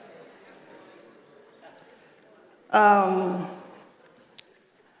Um,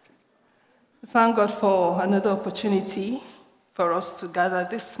 Thank God for another opportunity for us to gather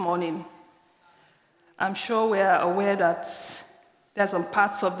this morning. I'm sure we are aware that there's some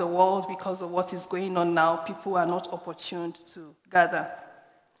parts of the world, because of what is going on now, people are not opportune to gather.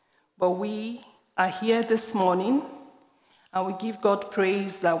 But we are here this morning, and we give God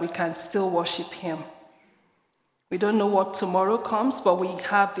praise that we can still worship Him. We don't know what tomorrow comes, but we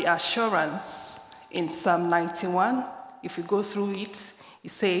have the assurance in Psalm 91. If we go through it,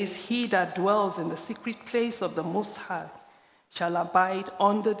 it says, "He that dwells in the secret place of the Most High shall abide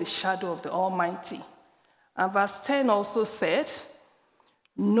under the shadow of the Almighty." And verse 10 also said,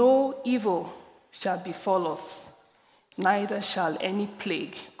 "No evil shall befall us, neither shall any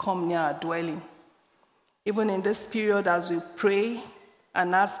plague come near our dwelling." Even in this period, as we pray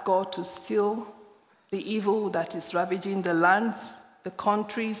and ask God to still the evil that is ravaging the lands, the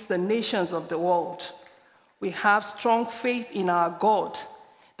countries, the nations of the world, we have strong faith in our God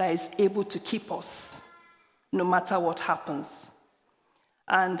that is able to keep us no matter what happens.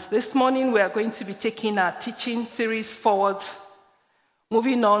 And this morning we are going to be taking our teaching series forward,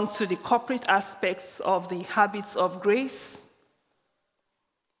 moving on to the corporate aspects of the habits of grace.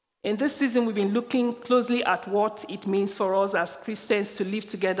 In this season, we've been looking closely at what it means for us as Christians to live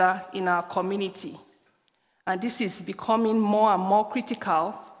together in our community. And this is becoming more and more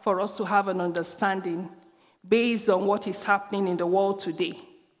critical for us to have an understanding based on what is happening in the world today.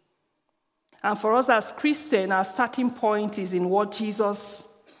 And for us as Christians, our starting point is in what Jesus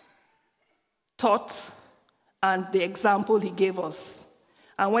taught and the example he gave us.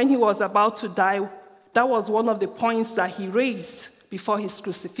 And when he was about to die, that was one of the points that he raised before his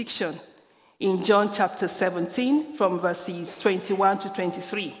crucifixion in John chapter 17, from verses 21 to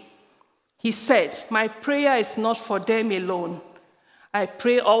 23. He said, "My prayer is not for them alone. I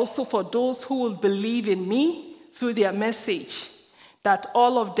pray also for those who will believe in me through their message, that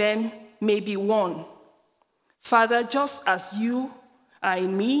all of them may be one. Father, just as you are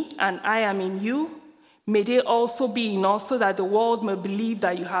in me and I am in you, may they also be in us, so that the world may believe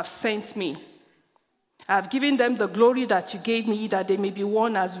that you have sent me. I have given them the glory that you gave me, that they may be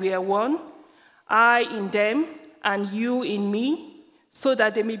one as we are one, I in them and you in me, so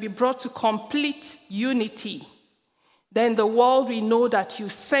that they may be brought to complete unity. Then the world will know that you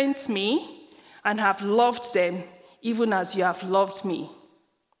sent me and have loved them, even as you have loved me.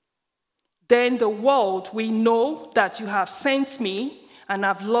 Then the world will know that you have sent me and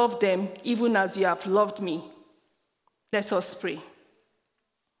have loved them, even as you have loved me." Let us pray.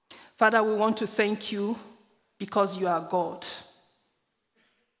 Father, we want to thank you because you are God.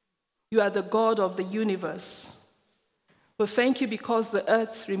 You are the God of the universe. We thank you because the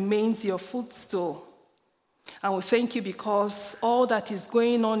earth remains your footstool. And we thank you because all that is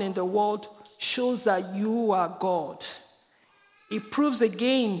going on in the world shows that you are God. It proves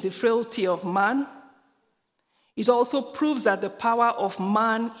again the frailty of man. It also proves that the power of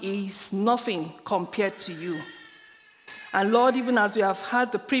man is nothing compared to you. And Lord, even as we have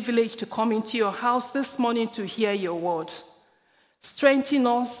had the privilege to come into your house this morning to hear your word, strengthen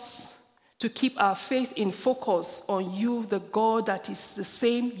us to keep our faith in focus on you, the God that is the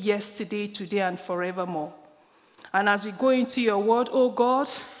same yesterday, today, and forevermore. And as we go into your word, oh God,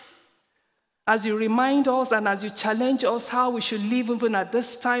 as you remind us and as you challenge us how we should live even at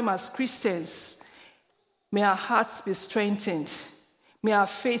this time as Christians, may our hearts be strengthened. May our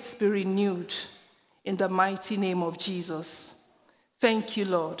faith be renewed in the mighty name of Jesus. Thank you,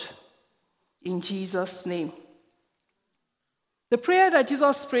 Lord. In Jesus' name. The prayer that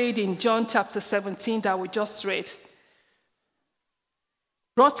Jesus prayed in John chapter 17 that we just read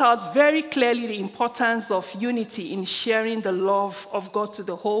brought out very clearly the importance of unity in sharing the love of God to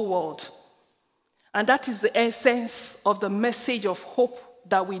the whole world. And that is the essence of the message of hope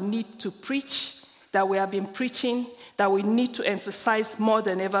that we need to preach, that we have been preaching, that we need to emphasize more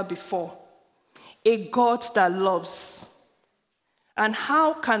than ever before. A God that loves. And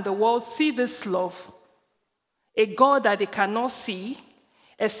how can the world see this love? A God that they cannot see,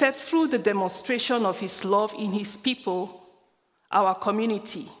 except through the demonstration of his love in his people, our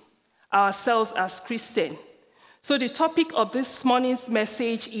community, ourselves as Christians. So the topic of this morning's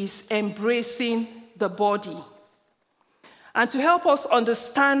message is embracing the body. And to help us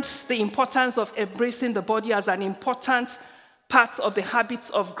understand the importance of embracing the body as an important part of the habits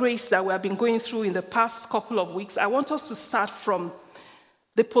of grace that we have been going through in the past couple of weeks, I want us to start from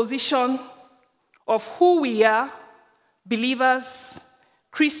the position of who we are, believers,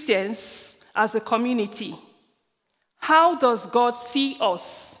 Christians, as a community. How does God see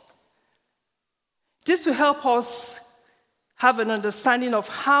us? This will help us have an understanding of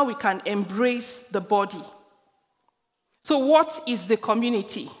how we can embrace the body. So what is the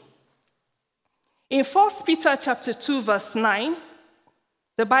community? In 1 Peter chapter 2, verse 9,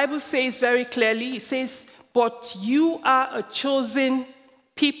 the Bible says very clearly, it says, "But you are a chosen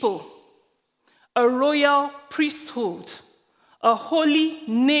people, a royal priesthood, a holy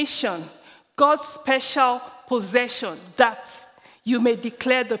nation, God's special possession, that you may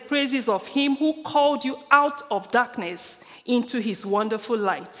declare the praises of him who called you out of darkness into his wonderful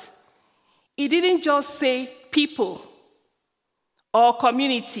light." It didn't just say people or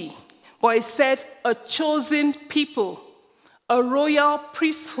community, but it said a chosen people, a royal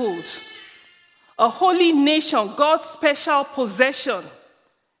priesthood, a holy nation, God's special possession.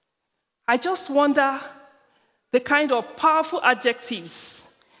 I just wonder the kind of powerful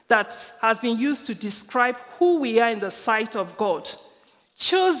adjectives that has been used to describe who we are in the sight of God.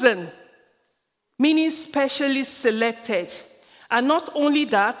 Chosen, meaning specially selected. And not only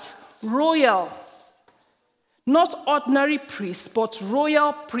that, royal. Not ordinary priests, but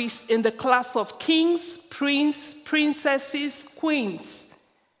royal priests in the class of kings, princesses, queens.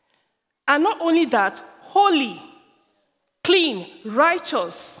 And not only that, holy, clean,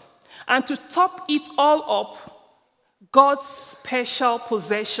 righteous. And to top it all up, God's special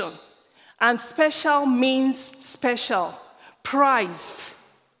possession. And special means special, prized.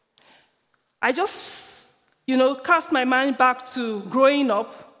 I just, cast my mind back to growing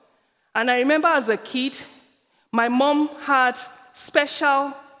up. And I remember as a kid, my mom had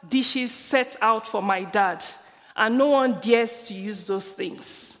special dishes set out for my dad, and no one dares to use those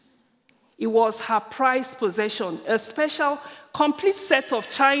things. It was her prized possession, a special, complete set of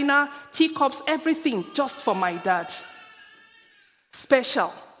china, teacups, everything just for my dad.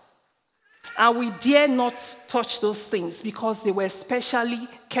 Special. And we dare not touch those things because they were specially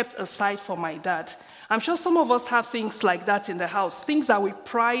kept aside for my dad. I'm sure some of us have things like that in the house, things that we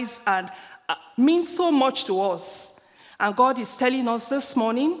prize and mean so much to us. And God is telling us this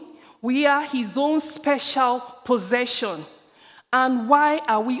morning, we are his own special possession. And why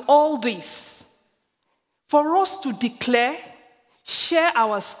are we all this? For us to declare, share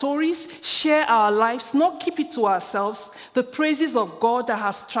our stories, share our lives, not keep it to ourselves, the praises of God that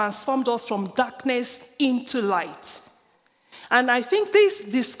has transformed us from darkness into light. And I think this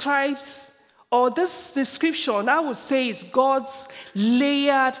describes, or this description, I would say, is God's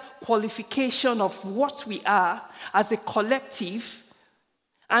layered qualification of what we are as a collective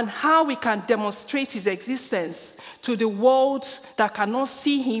and how we can demonstrate his existence to the world that cannot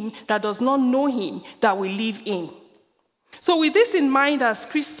see him, that does not know him, that we live in. So with this in mind as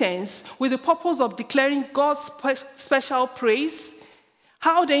Christians, with the purpose of declaring God's special praise,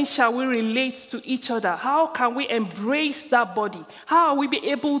 how then shall we relate to each other? How can we embrace that body? How are we be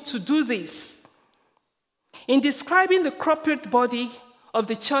able to do this? In describing the corporate body of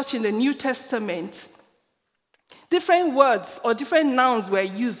the church in the New Testament, different words or different nouns were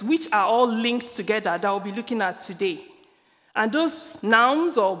used, which are all linked together that we'll be looking at today. And those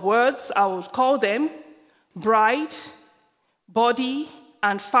nouns or words, I would call them bride, body,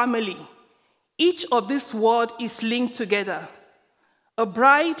 and family. Each of these words is linked together. A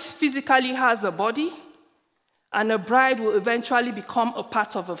bride physically has a body, and a bride will eventually become a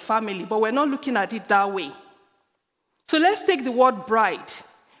part of a family, but we're not looking at it that way. So let's take the word bride.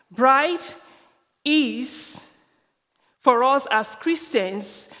 Bride is, for us as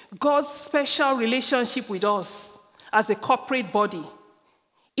Christians, God's special relationship with us as a corporate body.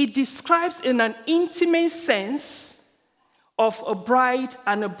 It describes in an intimate sense of a bride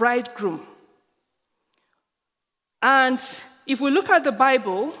and a bridegroom. And if we look at the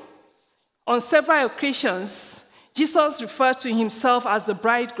Bible, on several occasions, Jesus referred to himself as the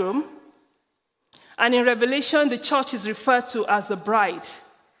bridegroom. And in Revelation, the church is referred to as the bride.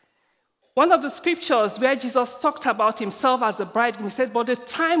 One of the scriptures where Jesus talked about himself as a bridegroom, he said, but the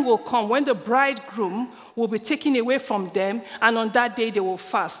time will come when the bridegroom will be taken away from them, and on that day they will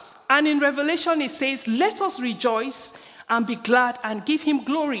fast. And in Revelation, it says, let us rejoice and be glad and give him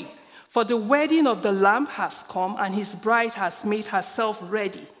glory, for the wedding of the Lamb has come, and his bride has made herself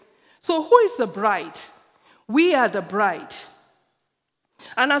ready. So who is the bride? We are the bride.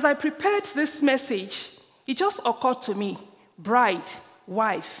 And as I prepared this message, it just occurred to me, bride,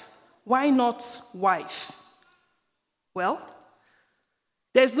 wife. Why not wife? Well,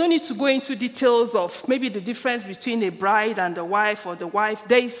 there's no need to go into details of maybe the difference between a bride and a wife or the wife.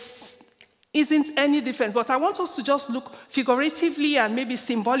 There isn't any difference, but I want us to just look figuratively and maybe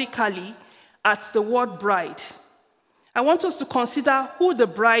symbolically at the word bride. I want us to consider who the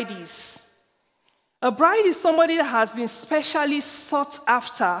bride is. A bride is somebody that has been specially sought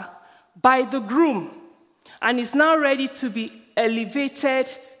after by the groom and is now ready to be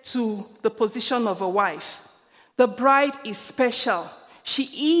elevated to the position of a wife. The bride is special.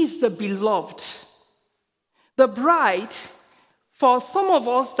 She is the beloved. The bride, for some of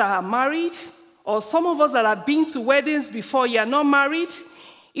us that are married, or some of us that have been to weddings before you are not married,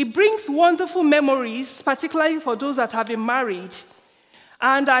 it brings wonderful memories, particularly for those that have been married.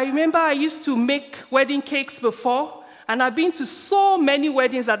 And I remember I used to make wedding cakes before, and I've been to so many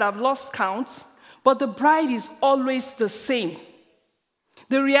weddings that I've lost count, but the bride is always the same.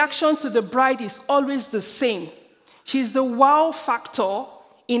 The reaction to the bride is always the same. She's the wow factor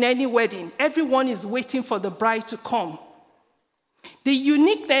in any wedding. Everyone is waiting for the bride to come. The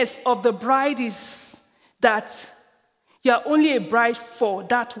uniqueness of the bride is that you are only a bride for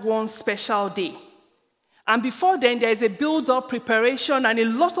that one special day. And before then, there is a build-up, preparation, and a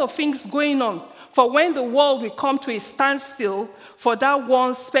lot of things going on for when the world will come to a standstill for that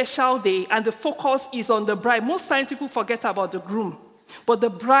one special day, and the focus is on the bride. Most times people forget about the groom, but the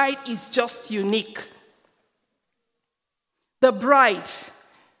bride is just unique. The bride,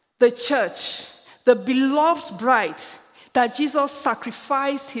 the church, the beloved bride that Jesus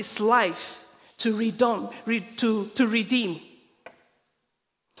sacrificed his life to redeem.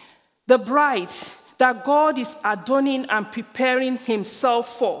 The bride that God is adorning and preparing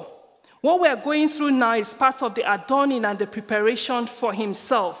himself for. What we are going through now is part of the adorning and the preparation for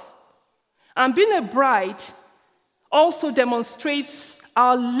himself. And being a bride also demonstrates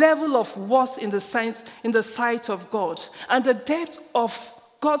our level of worth in the sight of God and the depth of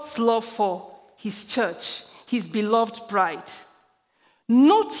God's love for his church, his beloved bride.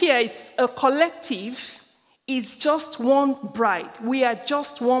 Note here, it's a collective. It's just one bride. We are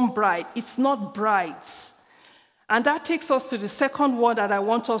just one bride. It's not brides. And that takes us to the second word that I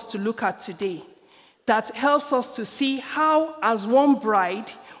want us to look at today. That helps us to see how, as one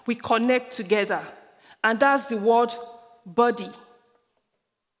bride, we connect together. And that's the word body.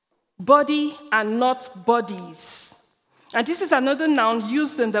 Body and not bodies. And this is another noun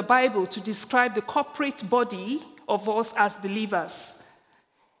used in the Bible to describe the corporate body of us as believers.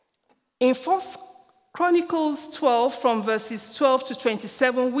 In 1 Chronicles 12, from verses 12 to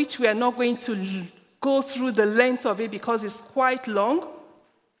 27, which we are not going to go through the length of it because it's quite long,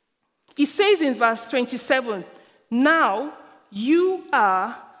 it says in verse 27, "Now you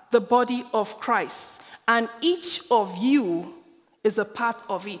are the body of Christ, and each of you is a part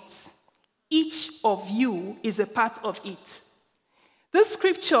of it." Each of you is a part of it. This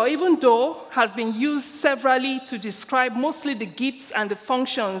scripture, even though has been used severally to describe mostly the gifts and the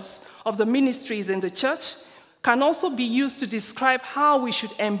functions of the ministries in the church, can also be used to describe how we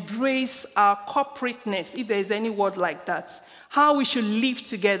should embrace our corporateness, if there is any word like that, how we should live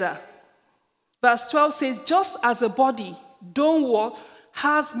together. Verse 12 says, "Just as a body,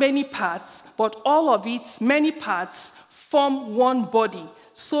 has many parts, but all of its many parts form one body,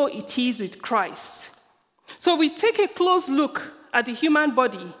 so it is with Christ." So we take a close look at the human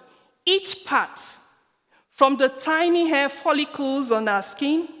body. Each part, from the tiny hair follicles on our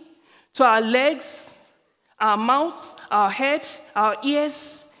skin, to our legs, our mouths, our head, our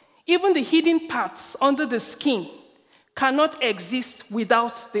ears, even the hidden parts under the skin, cannot exist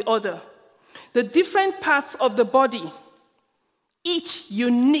without the other. The different parts of the body, each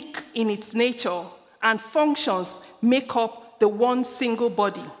unique in its nature and functions, make up the one single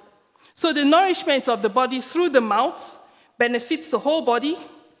body. So the nourishment of the body through the mouth benefits the whole body.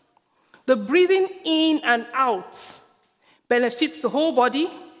 The breathing in and out benefits the whole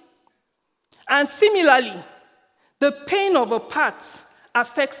body. And similarly, the pain of a part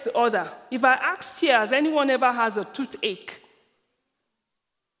affects the other. If I asked here, has anyone ever has a toothache?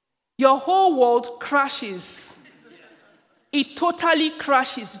 Your whole world crashes. It totally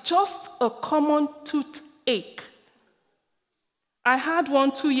crashes. Just a common toothache. I had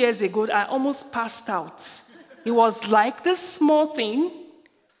one 2 years ago. I almost passed out. It was like this small thing,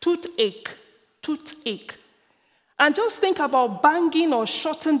 toothache. And just think about banging or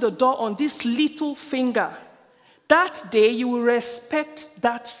shutting the door on this little finger. That day, you will respect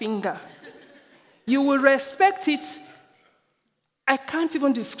that finger. You will respect it. I can't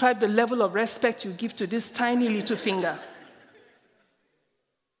even describe the level of respect you give to this tiny little finger.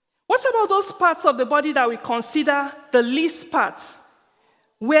 What about those parts of the body that we consider the least parts,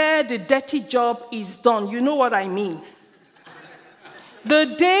 where the dirty job is done? You know what I mean. The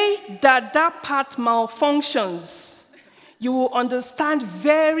day that part malfunctions, you will understand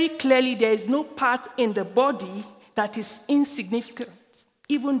very clearly there is no part in the body that is insignificant,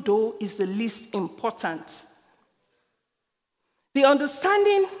 even though it's the least important. The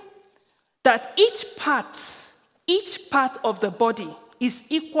understanding that each part of the body is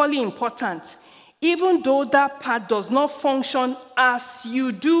equally important, even though that part does not function as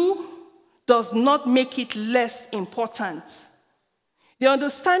you do, does not make it less important. The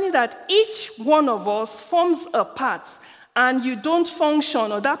understanding that each one of us forms a part, and you don't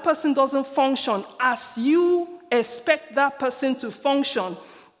function, or that person doesn't function as you expect that person to function,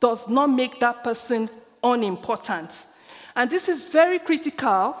 does not make that person unimportant. And this is very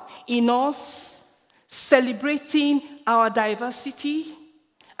critical in us celebrating our diversity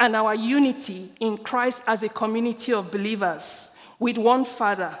and our unity in Christ as a community of believers with one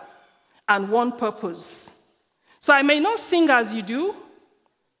Father and one purpose. So I may not sing as you do,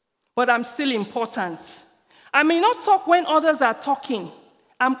 but I'm still important. I may not talk when others are talking.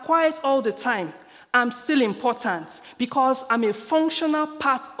 I'm quiet all the time. I'm still important because I'm a functional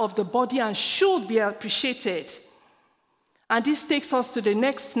part of the body and should be appreciated. And this takes us to the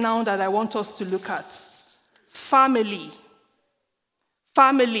next noun that I want us to look at. Family.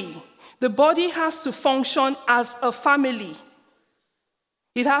 Family. The body has to function as a family.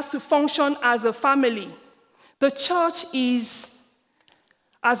 It has to function as a family. The church is,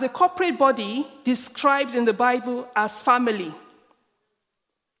 as a corporate body, described in the Bible as family.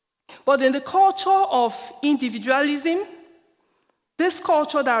 But in the culture of individualism, this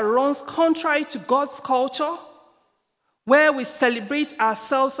culture that runs contrary to God's culture, where we celebrate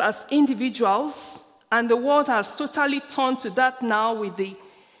ourselves as individuals, and the world has totally turned to that now with the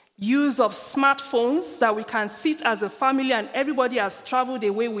use of smartphones, that we can sit as a family and everybody has traveled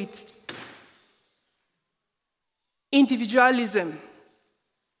away with individualism.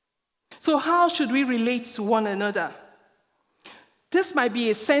 So how should we relate to one another? This might be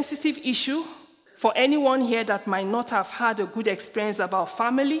a sensitive issue for anyone here that might not have had a good experience about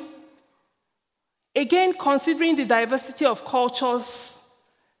family. Again, considering the diversity of cultures,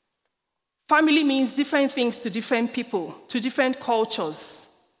 family means different things to different people, to different cultures.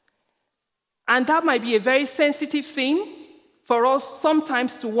 And that might be a very sensitive thing for us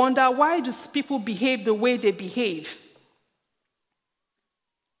sometimes to wonder, why do people behave the way they behave?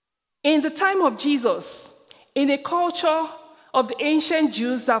 In the time of Jesus, in a culture of the ancient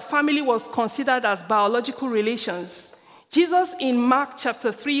Jews, that family was considered as biological relations. Jesus in Mark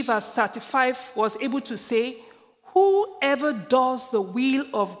chapter 3, verse 35 was able to say, "Whoever does the will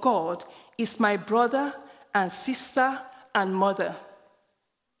of God is my brother and sister and mother."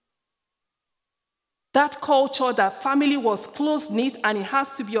 That culture, that family was close-knit and it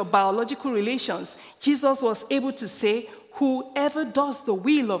has to be of biological relations, Jesus was able to say, "Whoever does the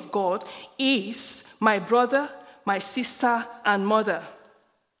will of God is my brother, my sister, and mother."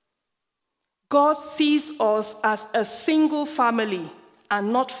 God sees us as a single family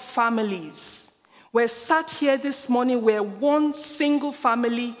and not families. We're sat here this morning, we're one single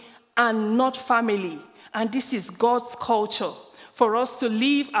family and not family. And this is God's culture, for us to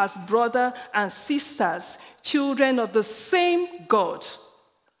live as brother and sisters, children of the same God.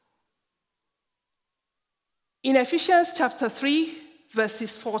 In Ephesians chapter 3,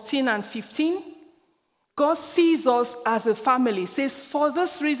 verses 14 and 15, God sees us as a family. He says, "For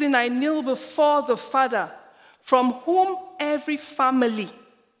this reason I kneel before the Father, from whom every family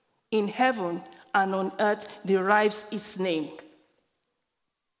in heaven and on earth derives its name."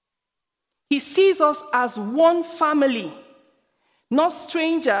 He sees us as one family, not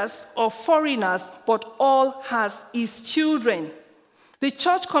strangers or foreigners, but all as his children. The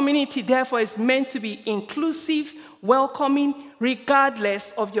church community, therefore, is meant to be inclusive, welcoming,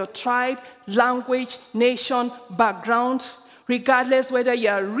 regardless of your tribe, language, nation, background, regardless whether you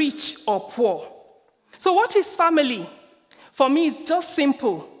are rich or poor. So what is family? For me, it's just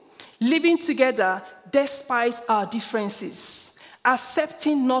simple. Living together despite our differences,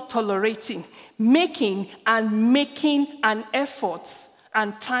 accepting, not tolerating, making an effort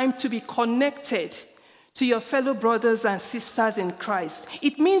and time to be connected to your fellow brothers and sisters in Christ.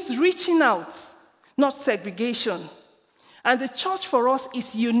 It means reaching out, not segregation. And the church for us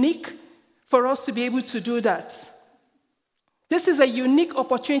is unique for us to be able to do that. This is a unique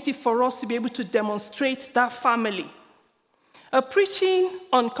opportunity for us to be able to demonstrate that family. A preaching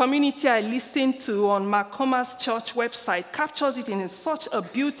on community I listened to on Macoma's church website captures it in such a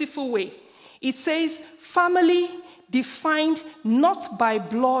beautiful way. It says, "Family defined not by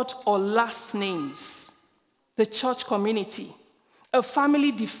blood or last names." The church community. A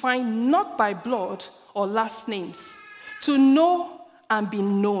family defined not by blood or last names. To know and be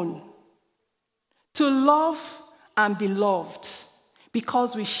known. To love and be loved.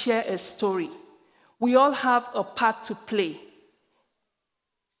 Because we share a story. We all have a part to play.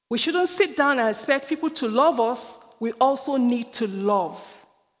 We shouldn't sit down and expect people to love us. We also need to love.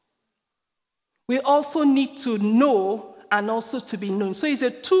 We also need to know and also to be known. So it's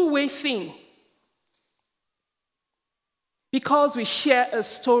a two-way thing. Because we share a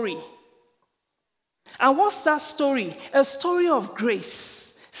story. And what's that story? A story of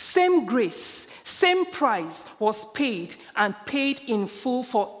grace. Same grace, same price was paid, and paid in full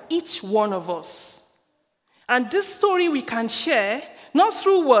for each one of us. And this story we can share, not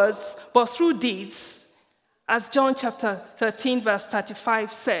through words, but through deeds, as John chapter 13, verse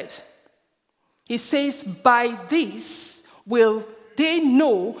 35 said. He says, "By this will they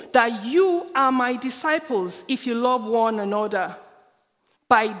know that you are my disciples if you love one another.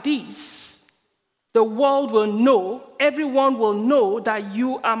 By this, the world will know, everyone will know that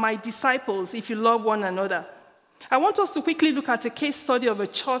you are my disciples if you love one another." I want us to quickly look at a case study of a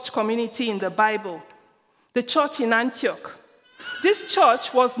church community in the Bible, the church in Antioch. This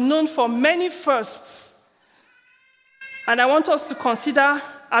church was known for many firsts, and I want us to consider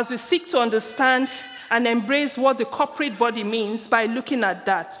as we seek to understand and embrace what the corporate body means by looking at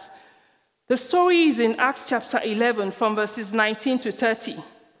that. The story is in Acts chapter 11 from verses 19 to 30.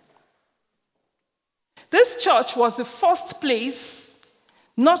 This church was the first place,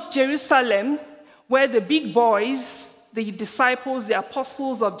 not Jerusalem, where the big boys, the disciples, the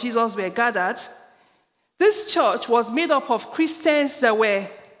apostles of Jesus were gathered. This church was made up of Christians that were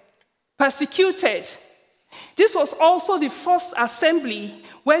persecuted. This was also the first assembly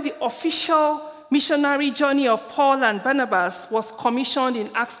where the official missionary journey of Paul and Barnabas was commissioned in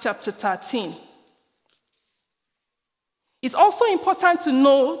Acts chapter 13. It's also important to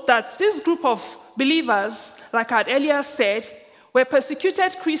know that this group of believers, like I had earlier said, were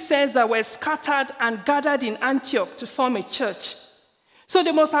persecuted Christians that were scattered and gathered in Antioch to form a church. So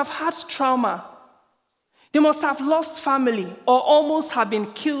they must have had trauma. They must have lost family or almost have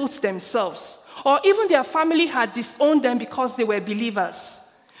been killed themselves. Or even their family had disowned them because they were believers.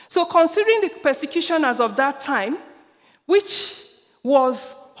 So considering the persecution as of that time, which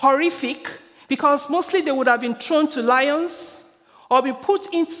was horrific, because mostly they would have been thrown to lions or be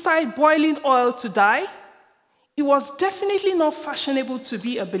put inside boiling oil to die, it was definitely not fashionable to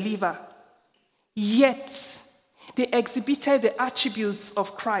be a believer. Yet, they exhibited the attributes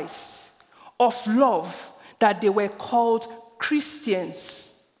of Christ, of love, that they were called Christians.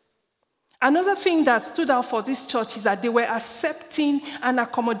 Another thing that stood out for this church is that they were accepting and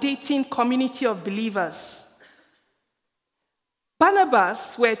accommodating community of believers.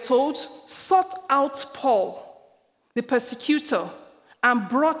 Barnabas, we're told, sought out Paul, the persecutor, and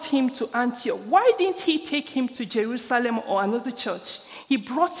brought him to Antioch. Why didn't he take him to Jerusalem or another church? He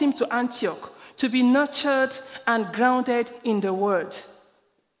brought him to Antioch to be nurtured and grounded in the word.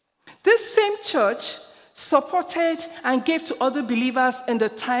 This same church supported and gave to other believers in the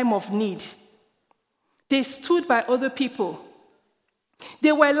time of need. They stood by other people.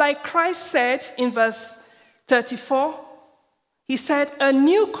 They were like Christ said in verse 34. He said, "A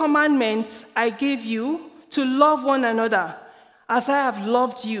new commandment I give you, to love one another as I have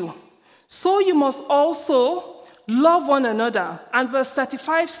loved you. So you must also love one another." And verse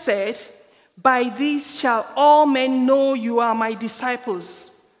 35 said, "By this shall all men know you are my disciples."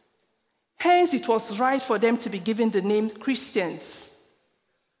 Hence, it was right for them to be given the name Christians.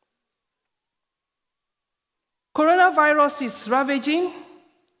 Coronavirus is ravaging,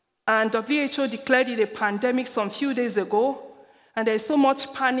 and WHO declared it a pandemic some few days ago, and there is so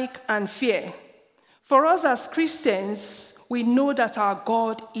much panic and fear. For us as Christians, we know that our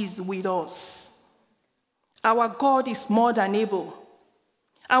God is with us. Our God is more than able.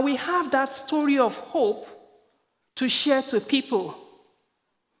 And we have that story of hope to share to people,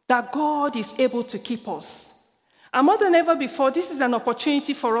 that God is able to keep us. And more than ever before, this is an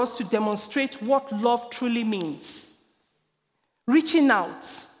opportunity for us to demonstrate what love truly means. Reaching out,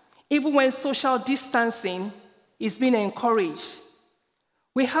 even when social distancing is being encouraged.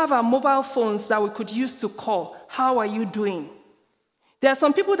 We have our mobile phones that we could use to call. How are you doing? There are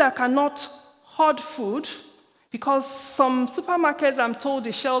some people that cannot hoard food because some supermarkets, I'm told,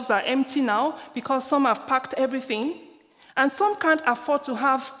 the shelves are empty now because some have packed everything. And some can't afford to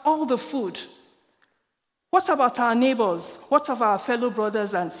have all the food. What about our neighbors? What of our fellow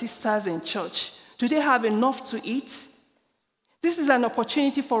brothers and sisters in church? Do they have enough to eat? This is an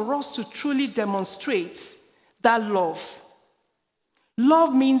opportunity for us to truly demonstrate that love.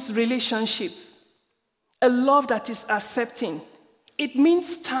 Love means relationship, a love that is accepting. It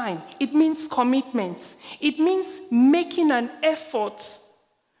means time. It means commitment. It means making an effort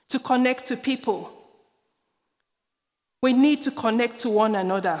to connect to people. We need to connect to one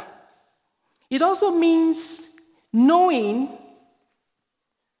another. It also means knowing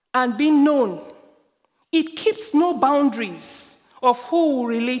and being known. It keeps no boundaries of who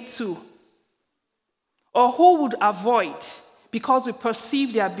we relate to or who would avoid because we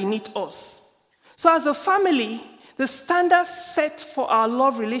perceive they are beneath us. So as a family, the standards set for our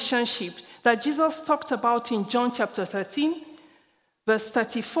love relationship, that Jesus talked about in John chapter 13, verse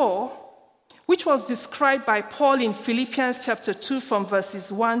 34, which was described by Paul in Philippians chapter 2 from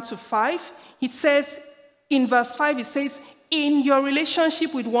verses 1 to 5. It says, in verse 5, it says, in your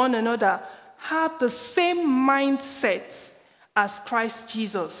relationship with one another, have the same mindset as Christ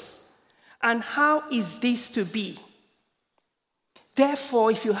Jesus. And how is this to be?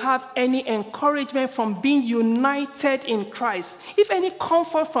 Therefore, if you have any encouragement from being united in Christ, if any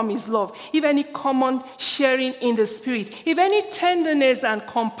comfort from his love, if any common sharing in the Spirit, if any tenderness and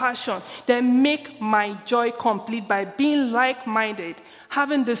compassion, then make my joy complete by being like-minded,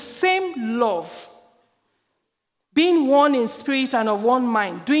 having the same love, being one in spirit and of one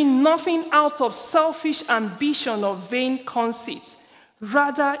mind, doing nothing out of selfish ambition or vain conceit.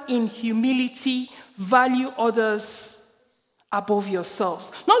 Rather, in humility, value others above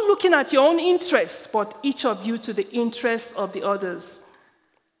yourselves. Not looking at your own interests, but each of you to the interests of the others.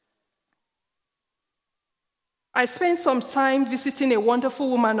 I spent some time visiting a wonderful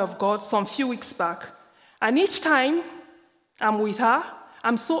woman of God some few weeks back, and each time I'm with her,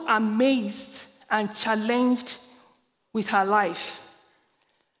 I'm so amazed and challenged with her life.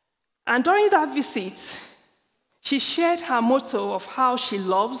 And during that visit, she shared her motto of how she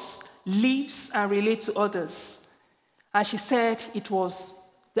loves, lives, and relates to others. And she said it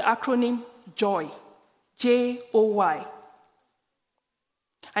was the acronym JOY, J-O-Y.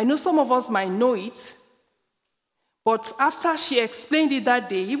 I know some of us might know it, but after she explained it that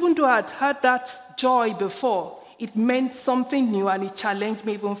day, even though I'd heard that joy before, it meant something new and it challenged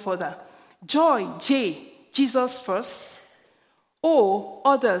me even further. Joy, J, Jesus first. O,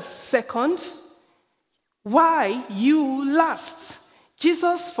 others second. Y, you last.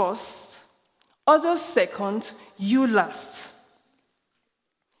 Jesus first, others second, you last.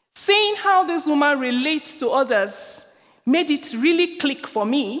 Seeing how this woman relates to others made it really click for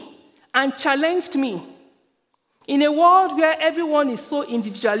me and challenged me. In a world where everyone is so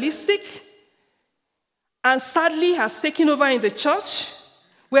individualistic and sadly has taken over in the church,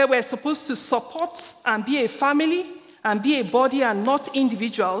 where we're supposed to support and be a family and be a body and not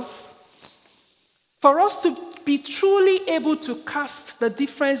individuals, for us to be truly able to cast the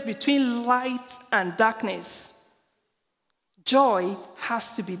difference between light and darkness, joy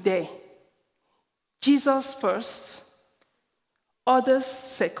has to be there. Jesus first, others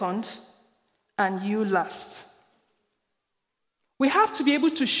second, and you last. We have to be able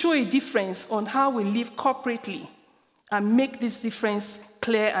to show a difference on how we live corporately and make this difference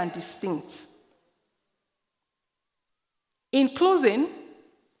clear and distinct. In closing,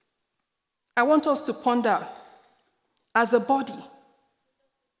 I want us to ponder, as a body,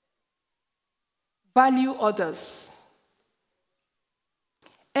 value others.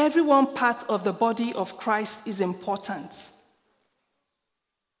 Every one part of the body of Christ is important.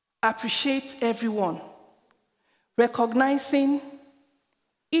 Appreciate everyone, recognizing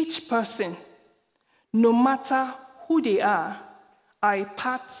each person, no matter who they are a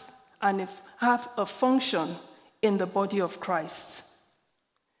part and have a function in the body of Christ.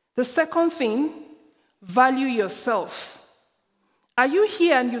 The second thing, value yourself. Are you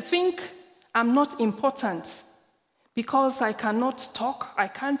here and you think, I'm not important because I cannot talk, I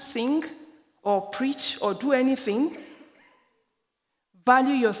can't sing or preach or do anything?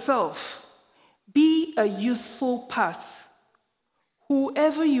 Value yourself. Be a useful path.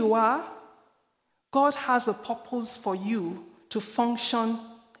 Whoever you are, God has a purpose for you to function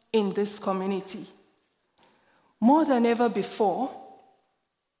in this community. More than ever before,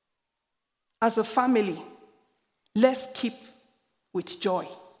 as a family, let's keep with joy.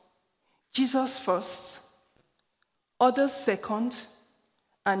 Jesus first, others second,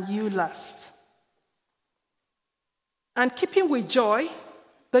 and you last. And keeping with joy,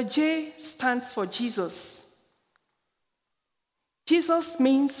 the J stands for Jesus. Jesus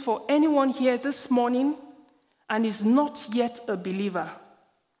means for anyone here this morning and is not yet a believer.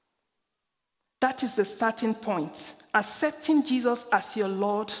 That is the starting point. Accepting Jesus as your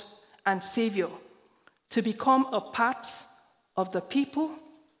Lord and Savior, to become a part of the people,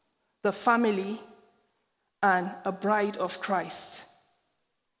 the family, and a bride of Christ.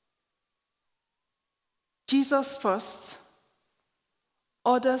 Jesus first,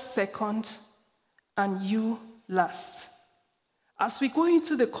 others second, and you last. As we go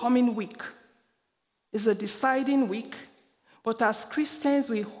into the coming week, it's a deciding week, but as Christians,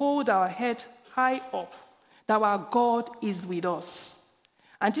 we hold our head high up that our God is with us.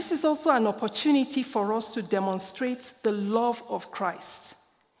 And this is also an opportunity for us to demonstrate the love of Christ.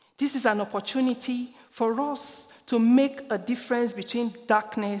 This is an opportunity for us to make a difference between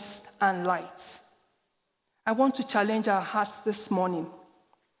darkness and light. I want to challenge our hearts this morning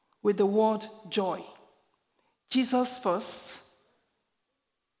with the word joy. Jesus first,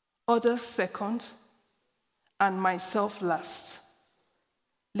 others second, and myself last.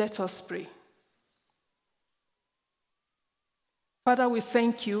 Let us pray. Father, we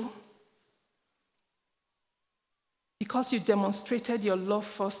thank you because you demonstrated your love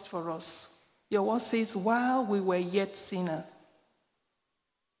first for us. Your word says, while we were yet sinners,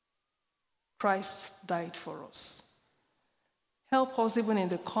 Christ died for us. Help us even in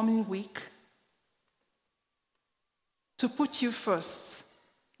the coming week to put you first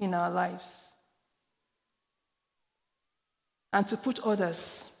in our lives and to put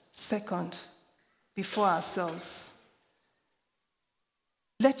others second before ourselves.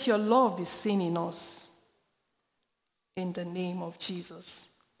 Let your love be seen in us in the name of Jesus.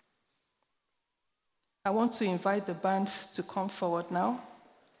 I want to invite the band to come forward now.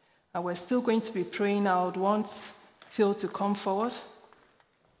 And we're still going to be praying. I would want Phil to come forward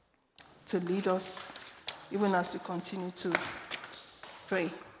to lead us, even as we continue to pray.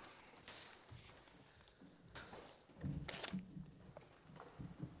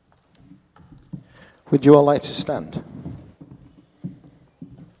 Would you all like to stand?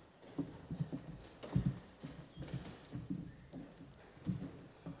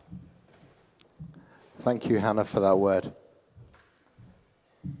 Thank you, Hannah, for that word.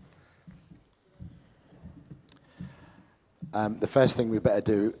 The first thing we better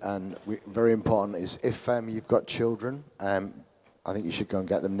do, and very important, is if you've got children, I think you should go and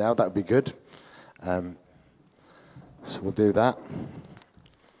get them now. That would be good. So we'll do that.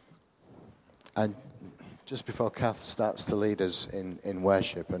 And just before Kath starts to lead us in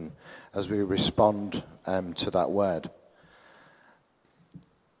worship, and as we respond to that word,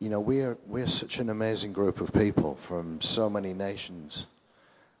 you know, we're such an amazing group of people from so many nations,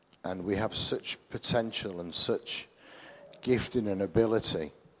 and we have such potential and such gifting and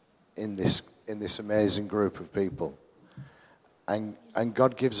ability in this amazing group of people, and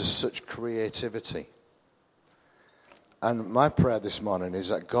God gives us such creativity. And my prayer this morning is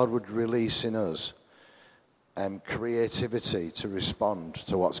that God would release in us creativity to respond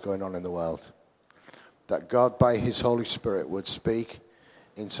to what's going on in the world. That God, by His Holy Spirit, would speak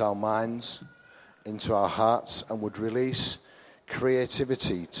into our minds, into our hearts, and would release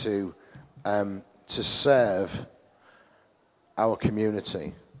creativity to serve our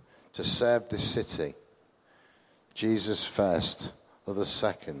community, to serve this city. Jesus first, others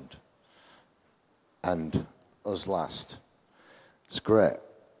second, and us last. It's great.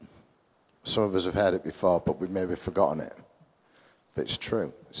 Some of us have heard it before, but we've maybe forgotten it. But it's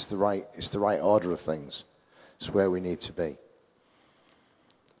true. It's the right order of things. It's where we need to be.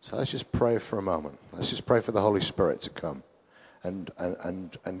 So let's just pray for a moment. Let's just pray for the Holy Spirit to come and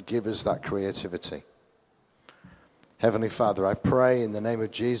give us that creativity. Heavenly Father, I pray in the name of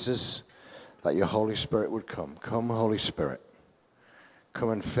Jesus that your Holy Spirit would come. Come, Holy Spirit.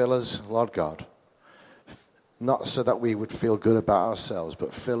 Come and fill us, Lord God. Not so that we would feel good about ourselves,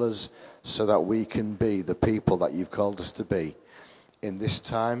 but fill us so that we can be the people that you've called us to be in this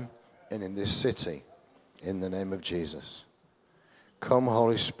time and in this city, in the name of Jesus. Come,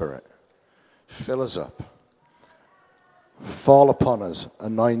 Holy Spirit. Fill us up. Fall upon us,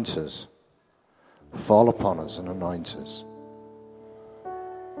 anoint us. Fall upon us and anoint us.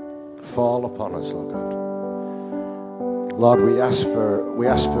 Fall upon us, Lord God. Lord, we ask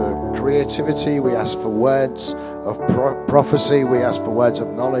for creativity. We ask for words of prophecy. We ask for words of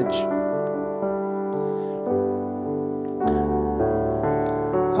knowledge.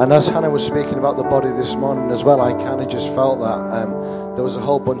 And as Hannah was speaking about the body this morning as well, I kind of just felt that there was a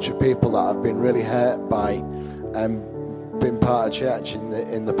whole bunch of people that have been really hurt by being part of church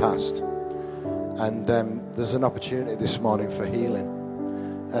in the past. And there's an opportunity this morning for healing,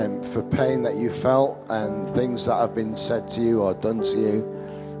 for pain that you felt and things that have been said to you or done to you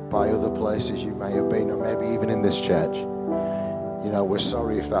by other places you may have been, or maybe even in this church. You know, we're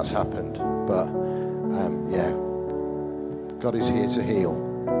sorry if that's happened, but God is here to heal.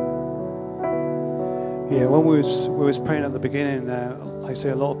 Yeah, when we was praying at the beginning, like I say,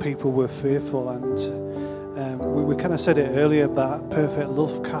 a lot of people were fearful, and we kind of said it earlier, that perfect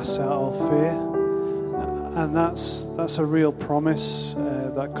love casts out all fear. And that's a real promise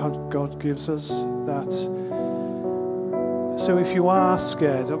that God gives us. That so if you are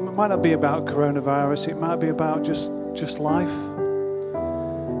scared, it might not be about coronavirus. It might be about just life.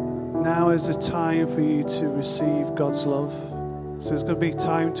 Now is the time for you to receive God's love. So there's going to be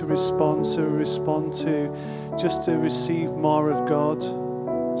time to respond to just to receive more of God.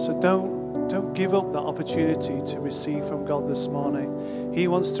 So don't give up that opportunity to receive from God this morning. He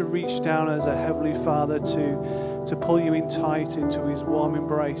wants to reach down as a Heavenly Father to to pull you in tight into his warm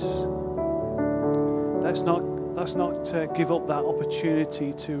embrace. Let's not give up that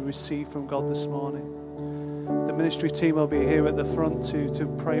opportunity to receive from God this morning. The ministry team will be here at the front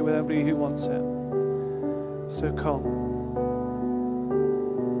to pray with everybody who wants it. So come.